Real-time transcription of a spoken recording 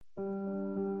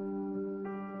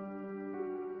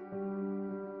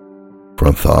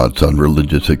Thoughts on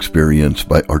Religious Experience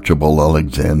by Archibald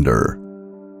Alexander.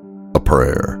 A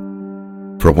prayer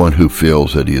for one who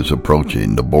feels that he is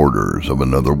approaching the borders of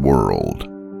another world.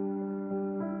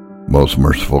 Most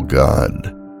merciful God,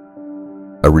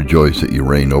 I rejoice that you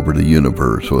reign over the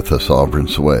universe with a sovereign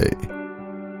sway,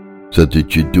 so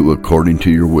that you do according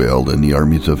to your will in the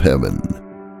armies of heaven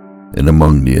and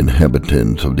among the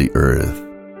inhabitants of the earth.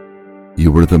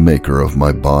 You are the maker of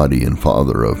my body and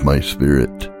father of my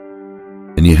spirit,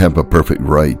 and you have a perfect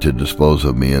right to dispose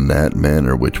of me in that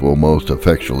manner which will most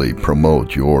effectually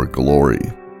promote your glory.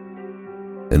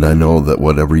 And I know that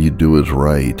whatever you do is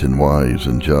right and wise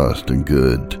and just and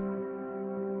good.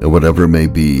 And whatever may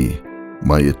be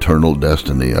my eternal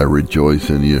destiny, I rejoice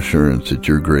in the assurance that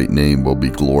your great name will be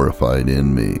glorified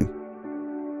in me.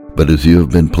 But as you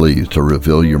have been pleased to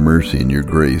reveal your mercy and your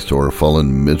grace to our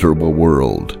fallen, miserable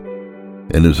world,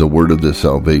 and as the word of this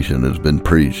salvation has been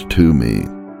preached to me,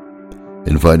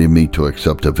 inviting me to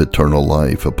accept of eternal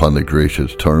life upon the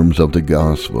gracious terms of the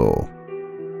gospel,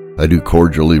 I do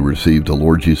cordially receive the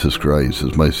Lord Jesus Christ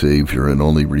as my Savior and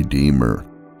only Redeemer,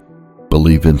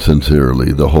 believing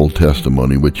sincerely the whole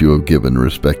testimony which you have given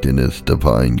respecting his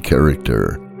divine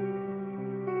character,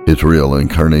 his real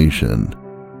incarnation,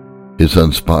 his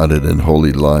unspotted and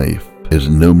holy life, his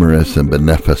numerous and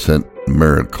beneficent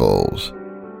miracles,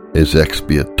 his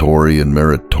expiatory and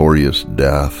meritorious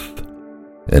death,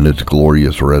 and his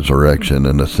glorious resurrection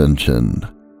and ascension.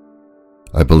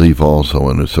 I believe also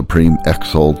in his supreme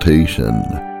exaltation,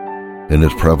 in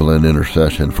his prevalent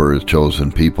intercession for his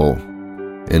chosen people,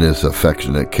 in his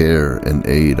affectionate care and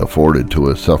aid afforded to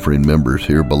his suffering members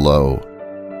here below,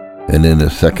 and in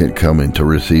his second coming to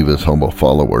receive his humble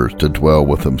followers to dwell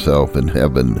with himself in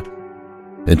heaven,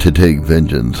 and to take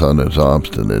vengeance on his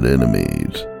obstinate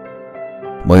enemies.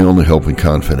 My only hope and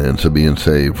confidence of being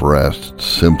saved rests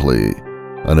simply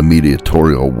on a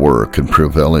mediatorial work and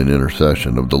prevailing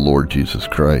intercession of the Lord Jesus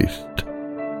Christ,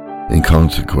 in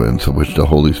consequence of which the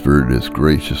Holy Spirit is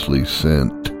graciously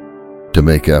sent to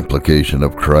make application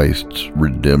of Christ's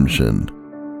redemption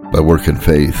by working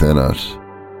faith in us,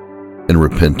 and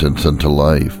repentance unto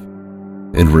life,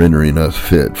 and rendering us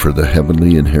fit for the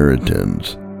heavenly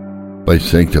inheritance by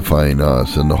sanctifying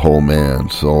us in the whole man,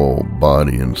 soul,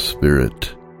 body, and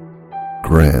spirit.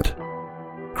 Grant,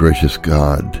 gracious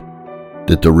God,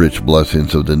 that the rich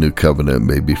blessings of the new covenant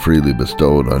may be freely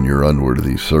bestowed on your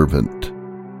unworthy servant.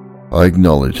 I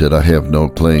acknowledge that I have no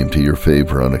claim to your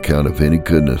favor on account of any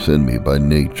goodness in me by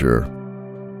nature,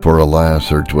 for alas,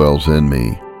 there dwells in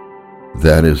me,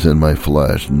 that is in my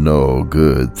flesh, no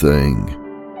good thing,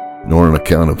 nor on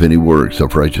account of any works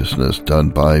of righteousness done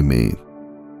by me,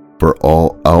 for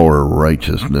all our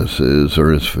righteousnesses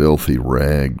are as filthy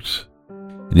rags.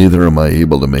 Neither am I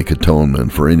able to make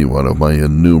atonement for any one of my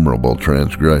innumerable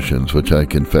transgressions, which I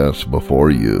confess before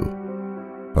you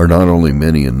are not only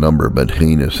many in number, but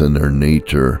heinous in their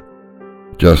nature,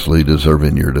 justly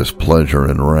deserving your displeasure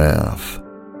and wrath,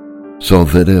 so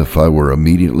that if I were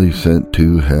immediately sent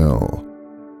to hell,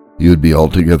 you would be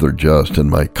altogether just in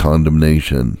my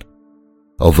condemnation,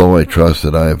 although I trust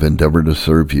that I have endeavored to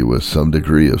serve you with some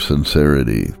degree of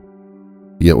sincerity.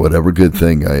 Yet whatever good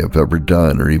thing I have ever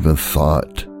done or even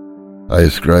thought, I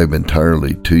ascribe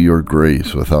entirely to your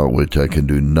grace, without which I can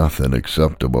do nothing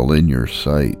acceptable in your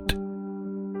sight.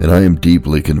 And I am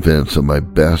deeply convinced that my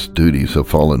best duties have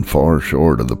fallen far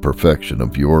short of the perfection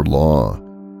of your law,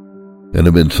 and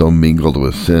have been so mingled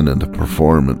with sin in the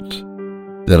performance,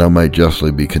 that I might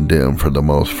justly be condemned for the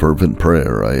most fervent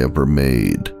prayer I ever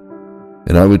made.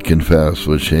 And I would confess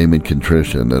with shame and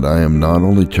contrition that I am not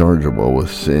only chargeable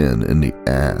with sin in the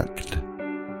act,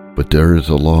 but there is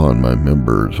a law in my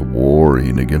members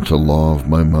warring against the law of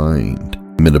my mind,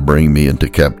 meant to bring me into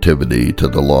captivity to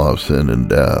the law of sin and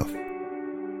death.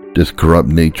 This corrupt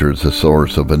nature is the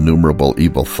source of innumerable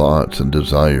evil thoughts and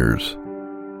desires,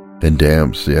 and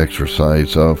damps the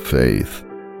exercise of faith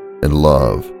and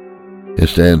love. It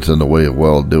stands in the way of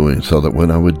well-doing, so that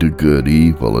when I would do good,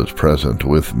 evil is present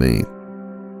with me.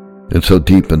 And so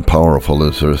deep and powerful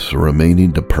is this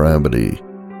remaining depravity,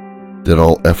 that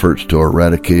all efforts to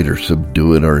eradicate or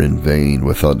subdue it are in vain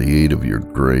without the aid of your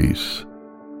grace.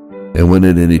 And when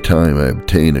at any time I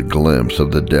obtain a glimpse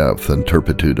of the depth and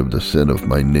turpitude of the sin of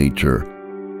my nature,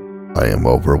 I am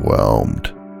overwhelmed,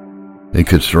 and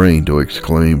constrained to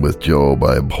exclaim with Job,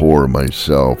 I abhor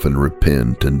myself and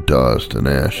repent in dust and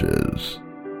ashes.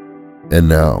 And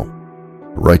now,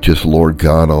 righteous Lord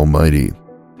God Almighty,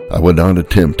 I would not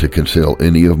attempt to conceal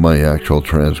any of my actual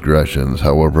transgressions,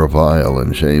 however vile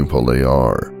and shameful they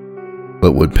are,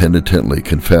 but would penitently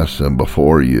confess them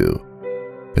before you,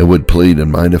 and would plead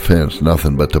in my defense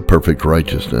nothing but the perfect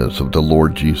righteousness of the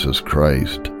Lord Jesus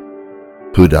Christ,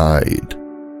 who died,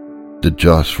 the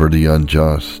just for the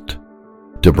unjust,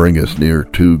 to bring us near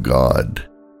to God.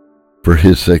 For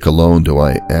his sake alone do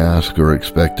I ask or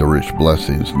expect the rich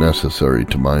blessings necessary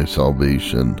to my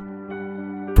salvation.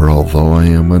 For although I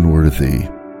am unworthy,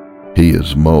 he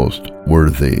is most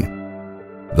worthy.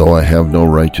 Though I have no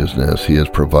righteousness, he has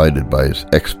provided by his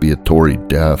expiatory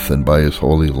death and by his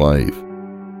holy life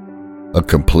a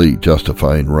complete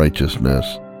justifying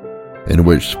righteousness, in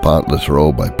which spotless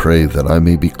robe I pray that I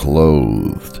may be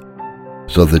clothed,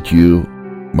 so that you,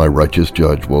 my righteous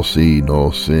judge, will see no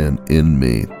sin in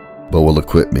me, but will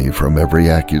acquit me from every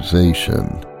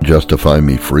accusation, justify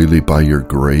me freely by your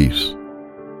grace,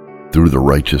 through the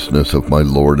righteousness of my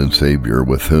Lord and Savior,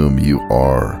 with whom you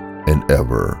are and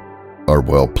ever are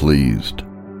well pleased.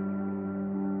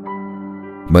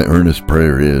 My earnest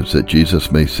prayer is that Jesus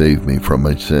may save me from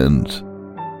my sins,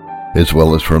 as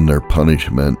well as from their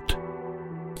punishment,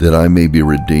 that I may be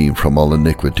redeemed from all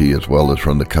iniquity as well as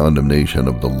from the condemnation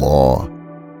of the law,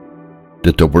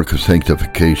 that the work of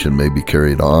sanctification may be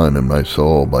carried on in my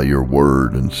soul by your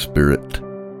word and spirit,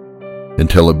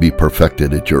 until it be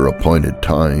perfected at your appointed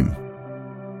time.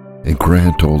 And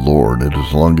grant, O Lord, that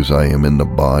as long as I am in the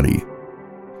body,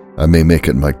 I may make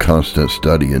it my constant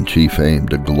study and chief aim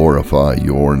to glorify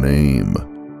your name,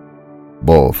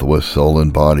 both with soul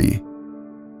and body,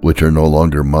 which are no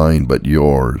longer mine but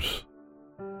yours.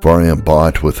 For I am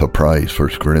bought with a price,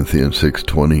 1 Corinthians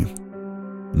 6:20,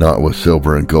 not with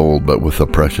silver and gold, but with the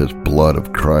precious blood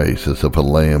of Christ, as of a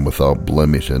lamb without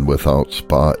blemish and without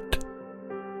spot.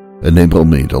 Enable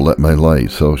me to let my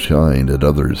light so shine that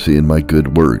others, seeing my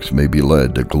good works, may be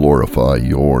led to glorify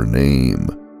your name.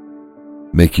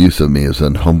 Make use of me as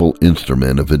an humble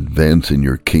instrument of advancing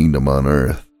your kingdom on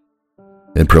earth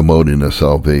and promoting the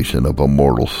salvation of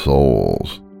immortal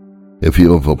souls. If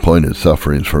you have appointed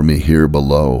sufferings for me here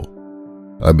below,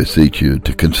 I beseech you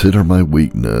to consider my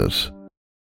weakness,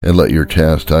 and let your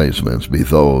chastisements be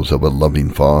those of a loving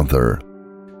Father,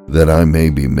 that I may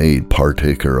be made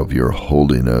partaker of your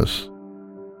holiness.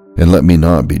 And let me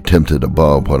not be tempted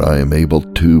above what I am able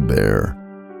to bear,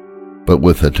 but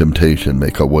with the temptation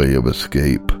make a way of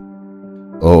escape.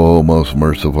 O most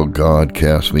merciful God,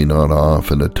 cast me not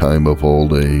off in the time of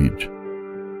old age.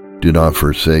 Do not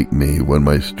forsake me when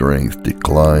my strength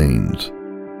declines.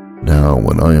 Now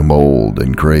when I am old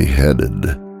and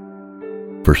gray-headed,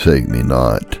 forsake me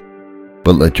not,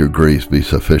 but let your grace be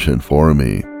sufficient for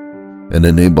me, and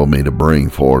enable me to bring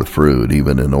forth fruit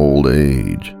even in old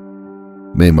age.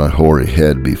 May my hoary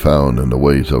head be found in the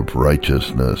ways of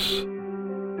righteousness.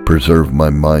 Preserve my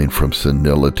mind from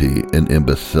senility and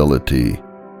imbecility,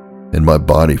 and my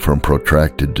body from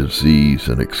protracted disease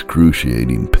and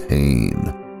excruciating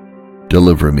pain.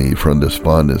 Deliver me from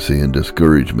despondency and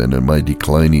discouragement in my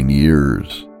declining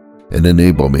years, and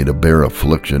enable me to bear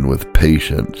affliction with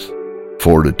patience,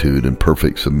 fortitude, and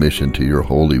perfect submission to your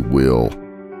holy will.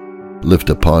 Lift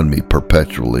upon me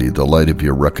perpetually the light of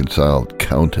your reconciled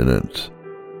countenance,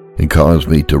 and cause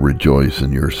me to rejoice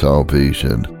in your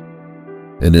salvation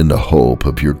and in the hope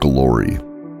of your glory.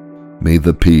 May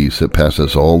the peace that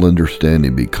passes all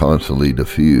understanding be constantly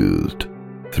diffused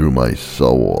through my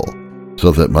soul,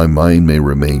 so that my mind may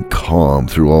remain calm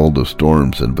through all the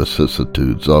storms and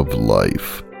vicissitudes of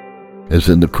life. As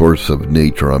in the course of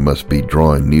nature I must be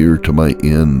drawing near to my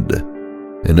end,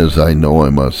 and as I know I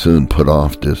must soon put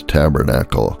off this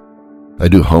tabernacle, I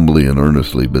do humbly and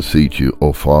earnestly beseech you,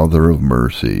 O Father of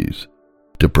mercies,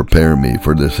 to prepare me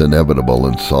for this inevitable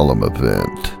and solemn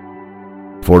event.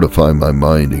 Fortify my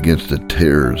mind against the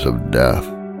terrors of death.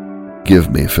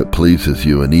 Give me, if it pleases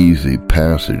you, an easy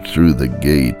passage through the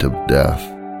gate of death.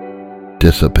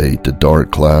 Dissipate the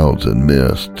dark clouds and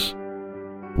mists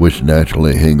which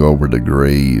naturally hang over the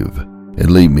grave,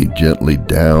 and lead me gently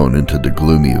down into the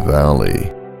gloomy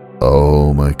valley.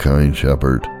 O my kind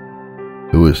shepherd,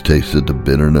 who has tasted the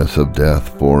bitterness of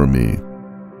death for me,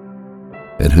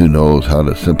 and who knows how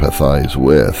to sympathize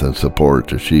with and support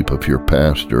the sheep of your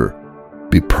pasture,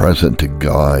 be present to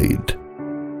guide,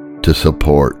 to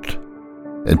support,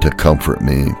 and to comfort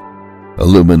me.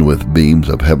 Illumine with beams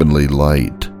of heavenly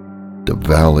light the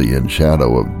valley and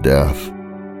shadow of death,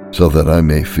 so that I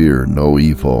may fear no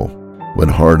evil. When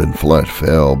heart and flesh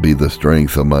fail, be the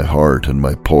strength of my heart and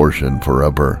my portion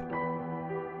forever.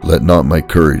 Let not my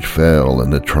courage fail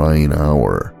in the trying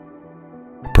hour.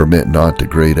 Permit not the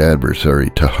great adversary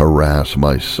to harass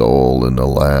my soul in the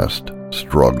last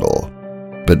struggle,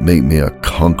 but make me a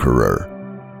conqueror,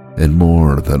 and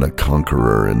more than a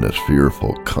conqueror in this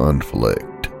fearful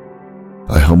conflict.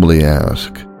 I humbly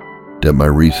ask that my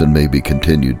reason may be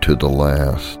continued to the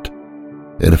last.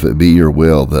 And if it be your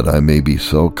will that I may be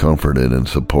so comforted and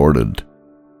supported,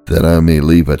 that I may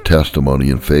leave a testimony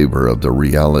in favor of the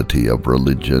reality of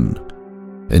religion,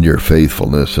 and your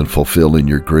faithfulness in fulfilling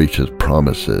your gracious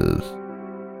promises,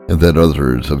 and that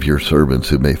others of your servants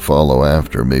who may follow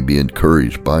after may be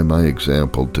encouraged by my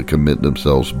example to commit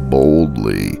themselves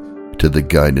boldly to the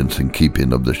guidance and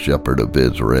keeping of the Shepherd of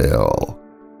Israel.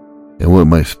 And when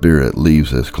my spirit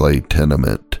leaves this clay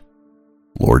tenement,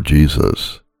 Lord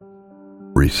Jesus,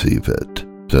 receive it.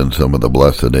 Send some of the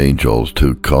blessed angels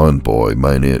to convoy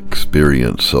my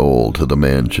inexperienced soul to the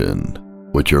mansion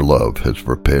which your love has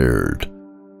prepared.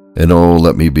 And oh,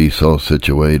 let me be so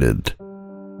situated,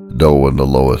 though in the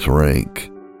lowest rank,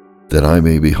 that I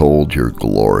may behold your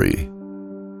glory.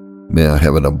 May I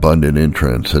have an abundant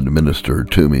entrance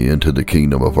administered to me into the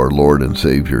kingdom of our Lord and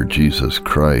Savior Jesus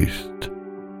Christ,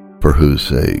 for whose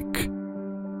sake,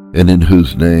 and in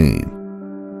whose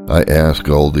name, I ask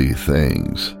all these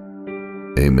things.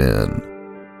 Amen.